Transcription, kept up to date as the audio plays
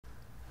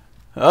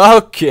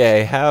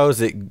Okay,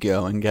 how's it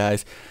going,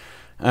 guys?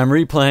 I'm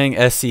replaying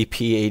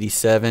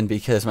SCP-87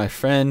 because my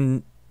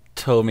friend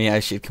told me I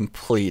should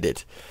complete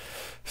it.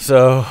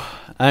 So,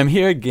 I'm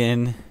here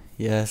again.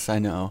 Yes, I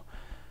know.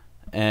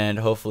 And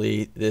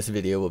hopefully this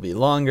video will be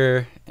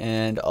longer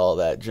and all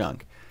that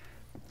junk.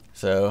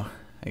 So,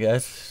 I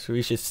guess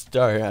we should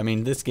start. I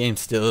mean, this game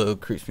still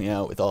creeps me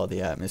out with all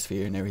the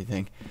atmosphere and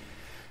everything.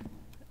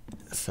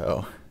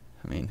 So,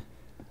 I mean,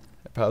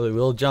 I probably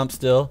will jump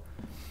still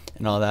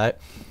and all that.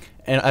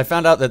 And I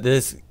found out that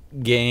this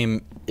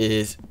game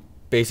is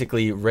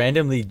basically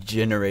randomly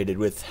generated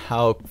with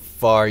how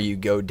far you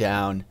go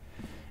down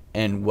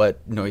and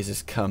what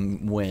noises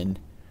come when.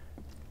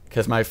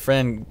 Because my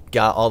friend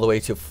got all the way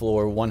to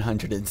floor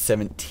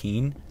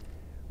 117,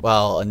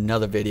 while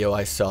another video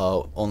I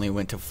saw only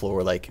went to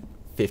floor like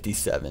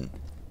 57.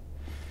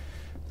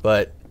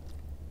 But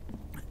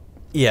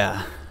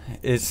yeah,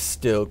 it's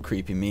still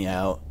creeping me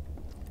out,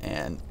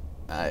 and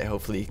I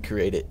hopefully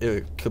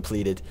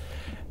completed.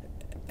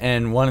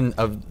 And one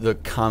of the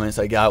comments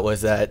I got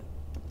was that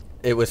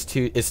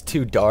it's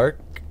too dark.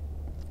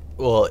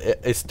 Well,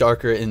 it's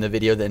darker in the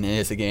video than it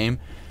is the game.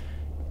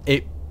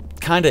 It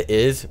kind of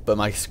is, but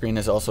my screen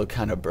is also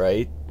kind of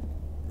bright.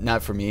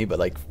 Not for me, but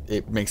like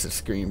it makes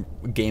the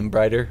game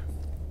brighter.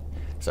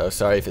 So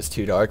sorry if it's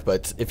too dark,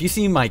 but if you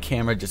see my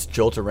camera just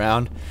jolt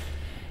around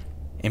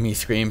and me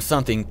scream,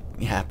 something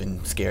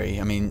happened scary.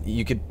 I mean,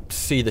 you could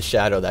see the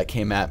shadow that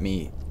came at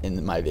me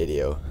in my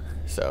video.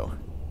 So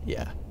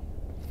yeah.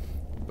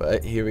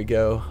 But here we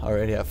go,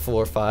 already at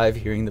floor 5,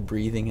 hearing the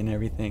breathing and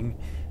everything.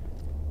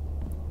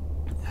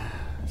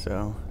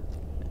 So,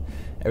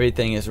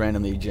 everything is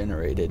randomly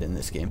generated in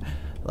this game,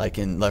 like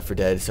in Left 4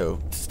 Dead, so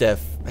stuff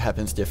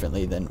happens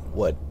differently than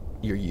what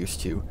you're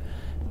used to.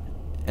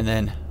 And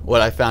then,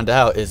 what I found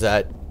out is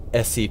that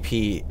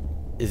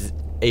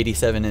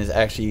SCP-87 is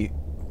actually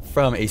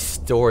from a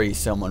story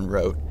someone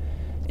wrote,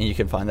 and you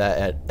can find that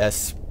at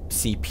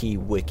SCP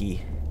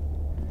Wiki.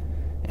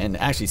 And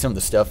actually some of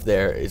the stuff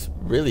there is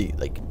really,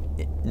 like,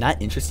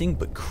 not interesting,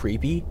 but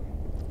creepy.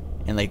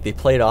 And, like, they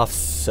play it off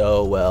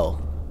so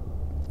well.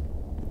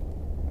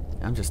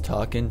 I'm just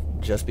talking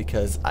just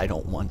because I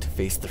don't want to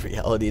face the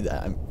reality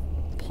that I'm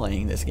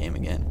playing this game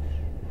again.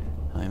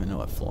 I don't even know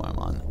what floor I'm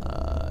on.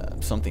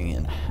 Something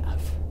and a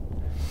half.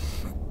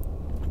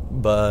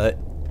 But,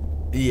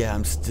 yeah,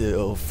 I'm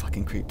still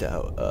fucking creeped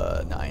out.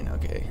 9,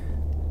 okay.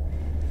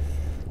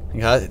 I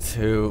got it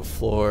to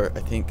floor, I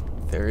think,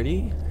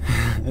 30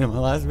 in my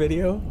last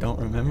video. Don't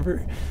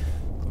remember,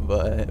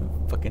 but I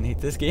fucking hate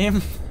this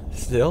game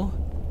still.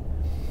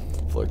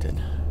 Floor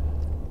 10.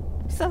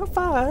 So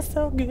far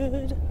so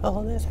good,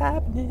 all that's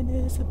happening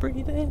is the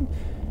breathing,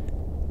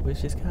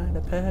 which is kind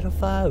of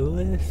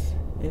pedophile-ish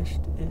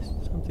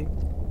something.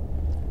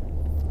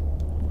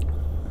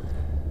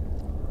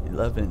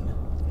 11.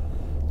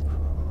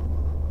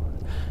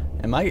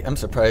 I'm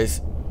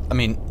surprised. I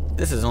mean,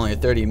 this is only a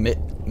 30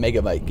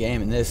 megabyte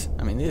game, and this,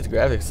 I mean, these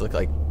graphics look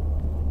like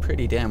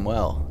pretty damn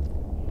well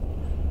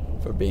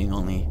for being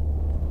only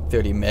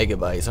 30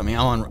 megabytes. I mean,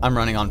 I'm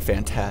running on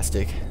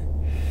Fantastic,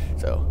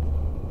 so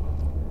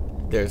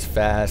there's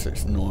fast,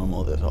 there's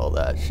normal, there's all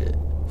that shit.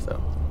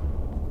 So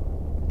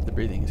the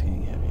breathing is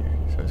getting heavier,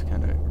 so it's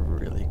kind of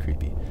really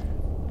creepy.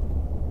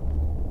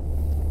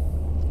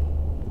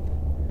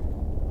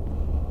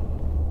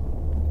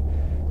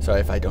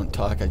 Sorry if I don't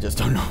talk, I just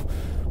don't know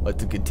what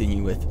to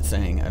continue with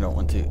saying. I don't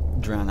want to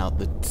drown out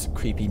the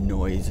creepy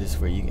noises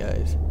for you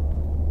guys.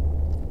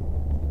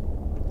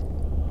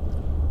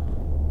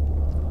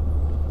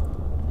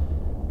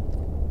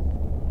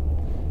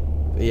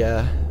 But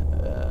yeah,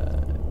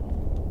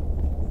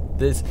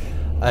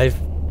 I've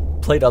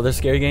played other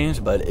scary games,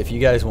 but if you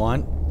guys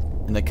want,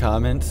 in the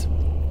comments,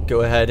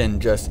 go ahead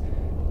and just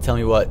tell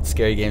me what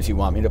scary games you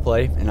want me to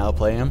play, and I'll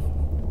play them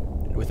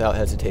without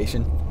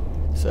hesitation.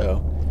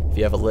 So if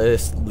you have a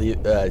list,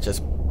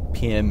 just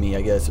PM me,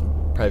 I guess,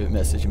 private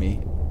message me,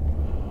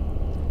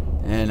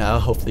 and I'll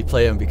hopefully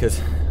play them,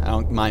 because I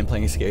don't mind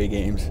playing scary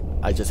games.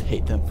 I just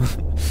hate them.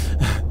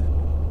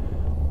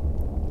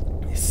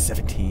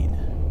 17.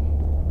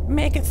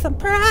 Making some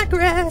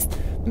progress.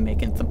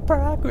 Making some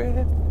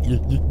progress.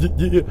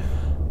 Yeah.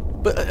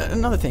 But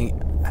another thing,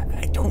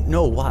 I don't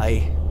know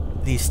why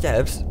these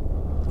steps,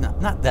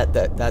 not that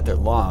they're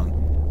long,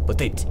 but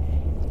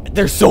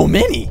there's so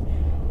many,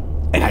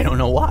 and I don't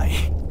know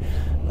why.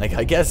 Like,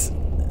 I guess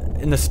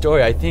in the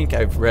story, I think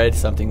I've read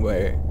something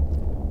where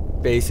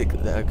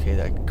basically, okay,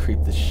 that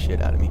creeped the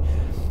shit out of me.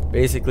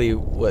 Basically,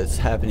 what's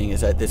happening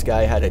is that this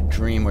guy had a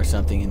dream or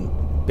something, and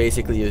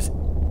basically it was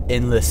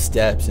endless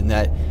steps, and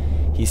that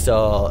he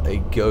saw a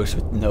ghost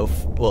with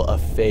a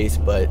face,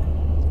 but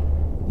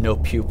no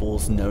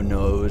pupils, no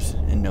nose,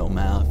 and no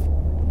mouth.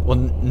 Well,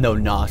 no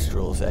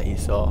nostrils that he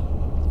saw.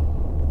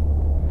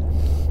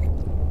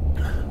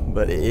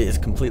 But it is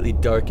completely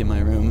dark in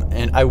my room,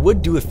 and I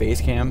would do a face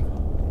cam,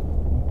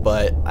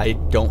 but I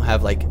don't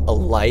have like a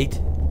light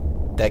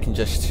that can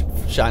just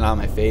shine on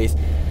my face,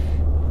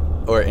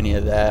 or any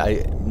of that.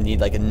 I need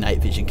like a night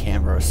vision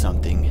camera or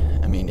something.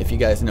 I mean, if you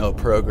guys know a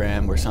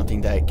program or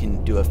something that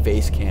can do a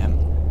face cam,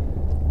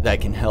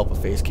 that can help a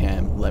face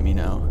cam, let me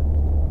know.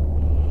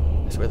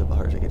 I swear the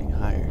bars are getting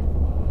higher.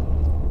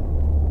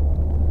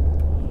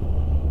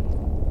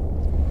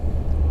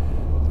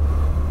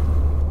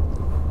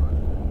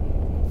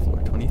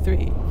 Floor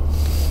 23.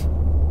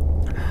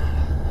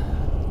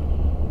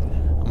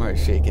 I'm already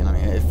shaking. I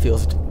mean, it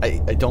feels...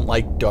 I don't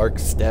like dark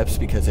steps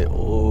because it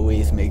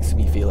always makes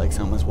me feel like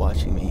someone's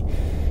watching me.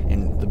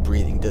 And the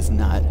breathing does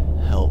not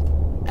help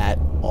at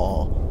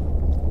all.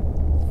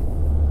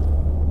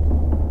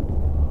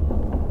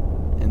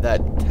 And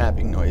that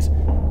tapping noise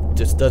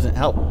just doesn't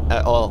help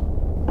at all.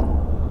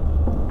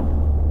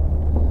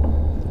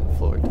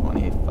 Floor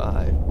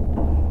 25.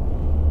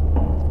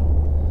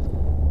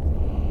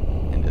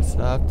 And it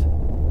stopped.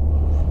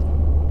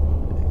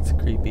 It's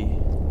creepy.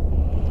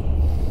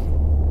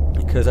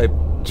 Because I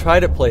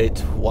tried to play it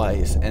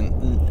twice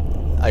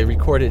and I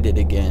recorded it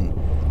again.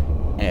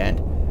 And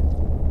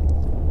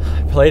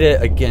I played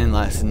it again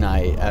last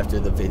night after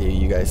the video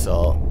you guys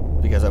saw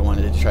because I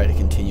wanted to try to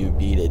continue and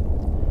beat it.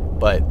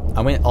 But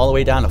I went all the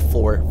way down to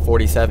floor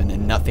 47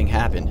 and nothing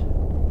happened.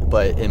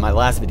 But in my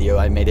last video,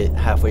 I made it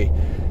halfway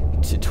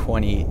to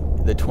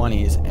the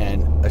 20s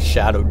and a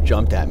shadow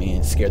jumped at me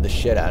and scared the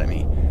shit out of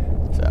me.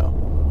 So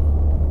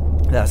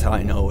that's how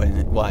I know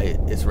why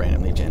it's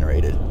randomly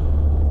generated.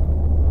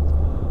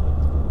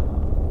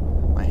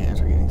 My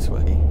hands are getting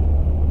sweaty.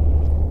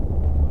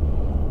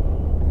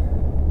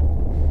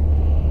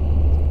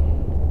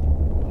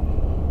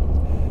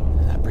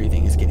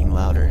 Breathing is getting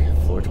louder.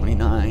 Floor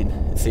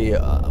 29. See,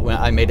 when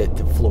I made it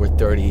to floor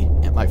 30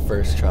 at my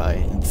first try,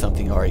 and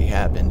something already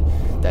happened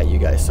that you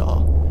guys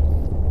saw.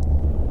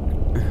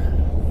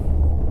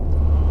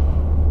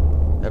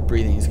 That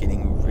breathing is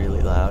getting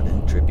really loud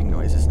and dripping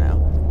noises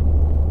now.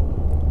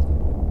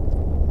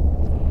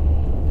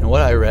 And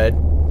what I read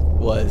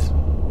was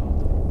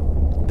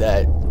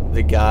that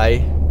the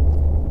guy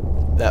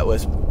that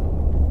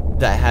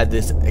had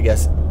this, I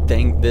guess,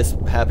 this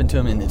happened to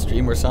him in his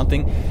dream or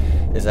something,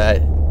 is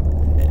that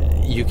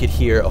you could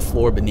hear a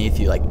floor beneath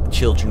you, like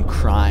children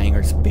crying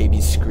or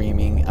babies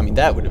screaming. I mean,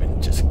 that would have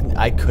been just,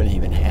 I couldn't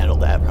even handle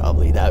that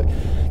probably. That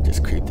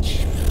just creeped the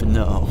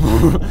no.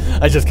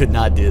 I just could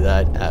not do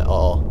that at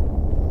all.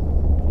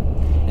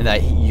 And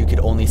that you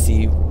could only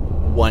see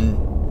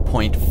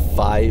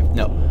 1.5,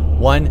 no,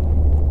 1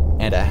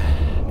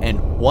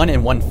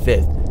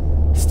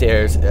 1/5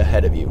 stairs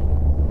ahead of you.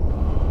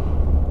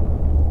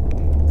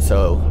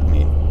 So, I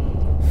mean,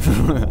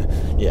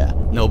 yeah,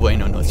 no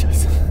bueno, no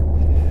just.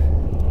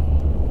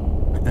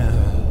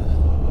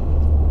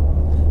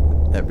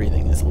 That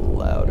breathing is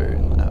louder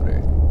and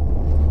louder.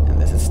 And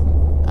this is,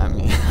 I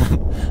mean,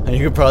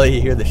 you can probably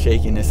hear the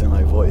shakiness in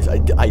my voice.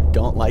 I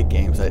don't like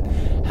games that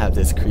have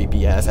this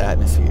creepy ass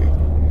atmosphere.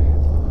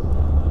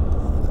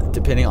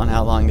 Depending on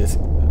how long this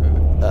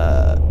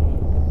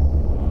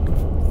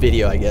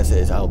video, I guess,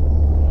 is, I'll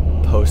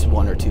post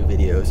 1 or 2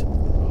 videos.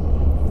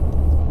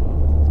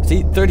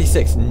 See,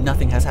 36,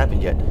 nothing has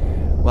happened yet.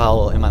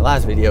 Well, in my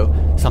last video,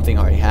 something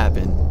already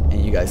happened,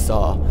 and you guys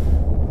saw.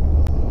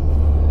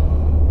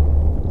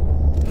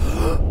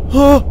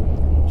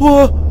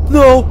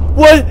 No,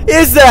 what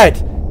is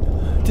that?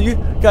 Do you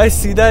guys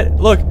see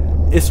that? Look,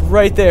 it's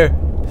right there.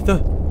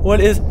 What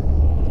is?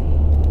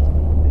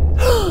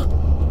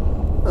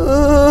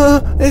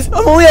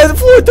 I'm only at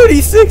floor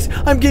 36.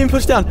 I'm getting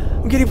pushed down.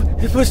 I'm getting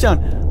pushed down.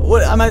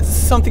 What? I'm at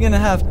something and a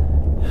half.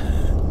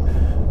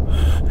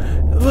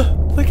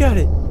 Look at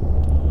it.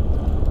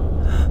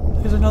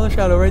 There's another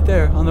shadow right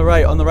there on the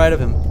right of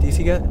him. Do you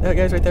see that,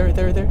 guys? Right there.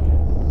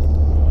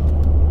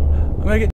 I'm gonna get